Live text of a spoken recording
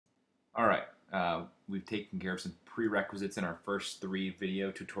All right, we've taken care of some prerequisites in our first three video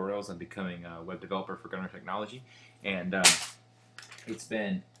tutorials on becoming a web developer for Gunner Technology, and it's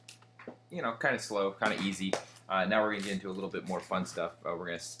been kind of slow, kind of easy. Now we're going to get into a little bit more fun stuff. We're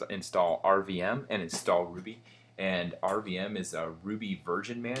going to install RVM and install Ruby. And RVM is a Ruby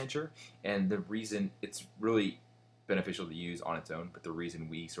version manager, and the reason it's really beneficial to use on its own, but the reason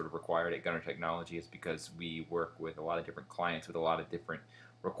we sort of require it at Gunner Technology is because we work with a lot of different clients with a lot of different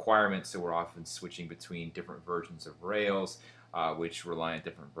requirements, so we're often switching between different versions of Rails, which rely on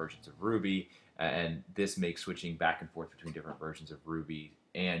different versions of Ruby, and this makes switching back and forth between different versions of Ruby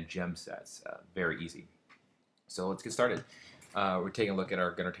and gem sets very easy. So let's get started. We're taking a look at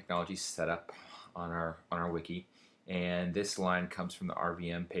our Gunner Technology setup on our wiki, and this line comes from the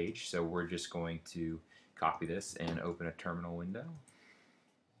RVM page. So we're just going to copy this and open a terminal window,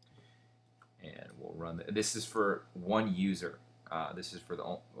 and we'll run. This is for one user. This is for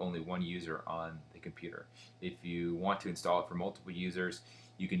the only one user on the computer. If you want to install it for multiple users,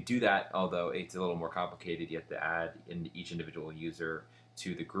 you can do that, although it's a little more complicated. You have to add in each individual user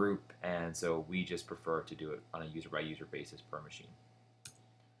to the group, and so we just prefer to do it on a user-by-user basis per machine.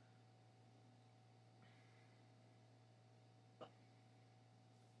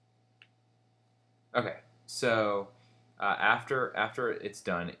 Okay, so after it's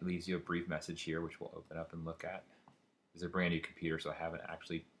done, it leaves you a brief message here, which we'll open up and look at. It's a brand new computer, so I haven't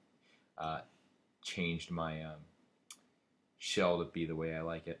actually changed my shell to be the way I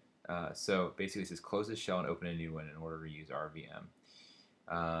like it. So basically it says close this shell and open a new one in order to use RVM.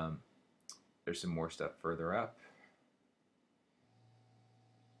 There's some more stuff further up.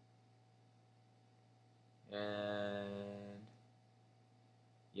 And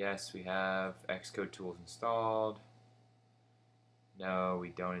yes, we have Xcode tools installed. No, we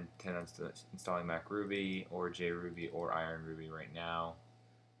don't intend on installing MacRuby or JRuby or IronRuby right now.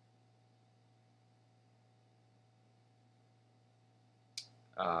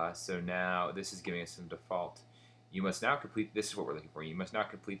 So now this is giving us some default. You must now complete, this is what we're looking for, you must now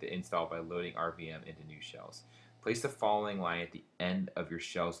complete the install by loading RVM into new shells. Place the following line at the end of your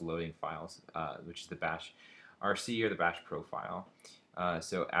shell's loading files, which is the bash RC or the bash profile.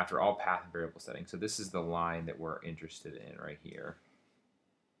 So after all path and variable settings. So this is the line that we're interested in right here.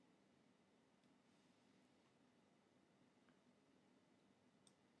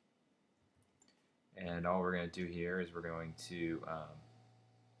 And all we're going to do here is we're going to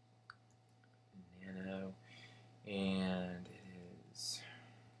nano, and it is,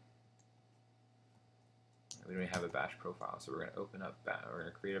 we don't even have a bash profile, so we're going to open up, we're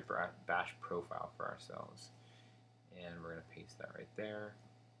going to create a bash profile for ourselves, and we're going to paste that right there.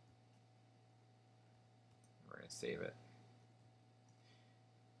 We're going to save it.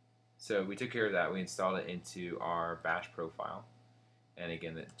 So we took care of that. We installed it into our bash profile, and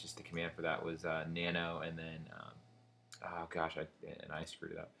again, just the command for that was nano, and then oh gosh, I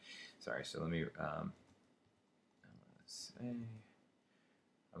screwed it up. Sorry. So let me let's say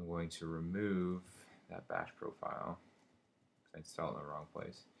I'm going to remove that bash profile because I installed it in the wrong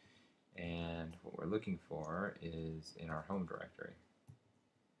place. And what we're looking for is in our home directory.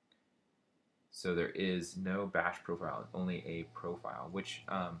 So there is no bash profile, only a profile, which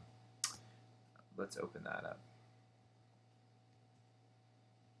let's open that up.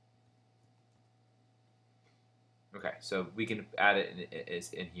 Okay, so we can add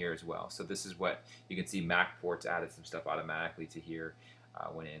it in here as well. So this is what you can see. Mac ports added some stuff automatically to here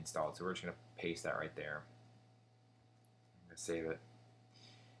when it installed. So we're just going to paste that right there. I'm going to save it.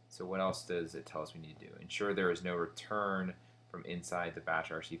 So what else does it tell us we need to do? Ensure there is no return from inside the bash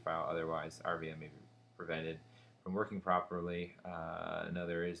RC file, otherwise RVM may be prevented from working properly. No,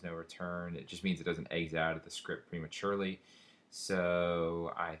 there is no return. It just means it doesn't exit out of the script prematurely.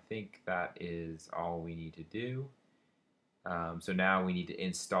 So I think that is all we need to do. So now we need to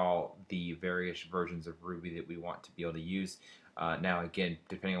install the various versions of Ruby that we want to be able to use. Now again,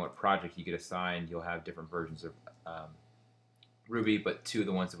 depending on what project you get assigned, you'll have different versions of Ruby, but two of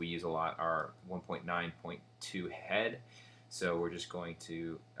the ones that we use a lot are 1.9.2 head. So we're just going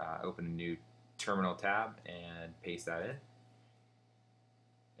to open a new terminal tab and paste that in.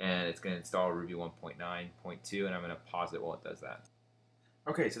 And it's going to install Ruby 1.9.2, and I'm going to pause it while it does that.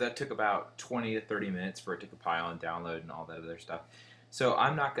 Okay, so that took about 20 to 30 minutes for it to compile and download and all that other stuff. So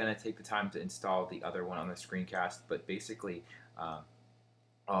I'm not going to take the time to install the other one on the screencast, but basically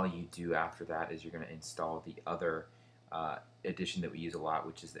all you do after that is you're going to install the other edition that we use a lot,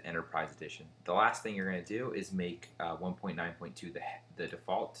 which is the Enterprise Edition. The last thing you're going to do is make 1.9.2 the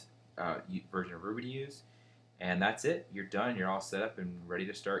default version of Ruby to use, and that's it. You're done. You're all set up and ready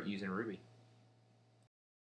to start using Ruby.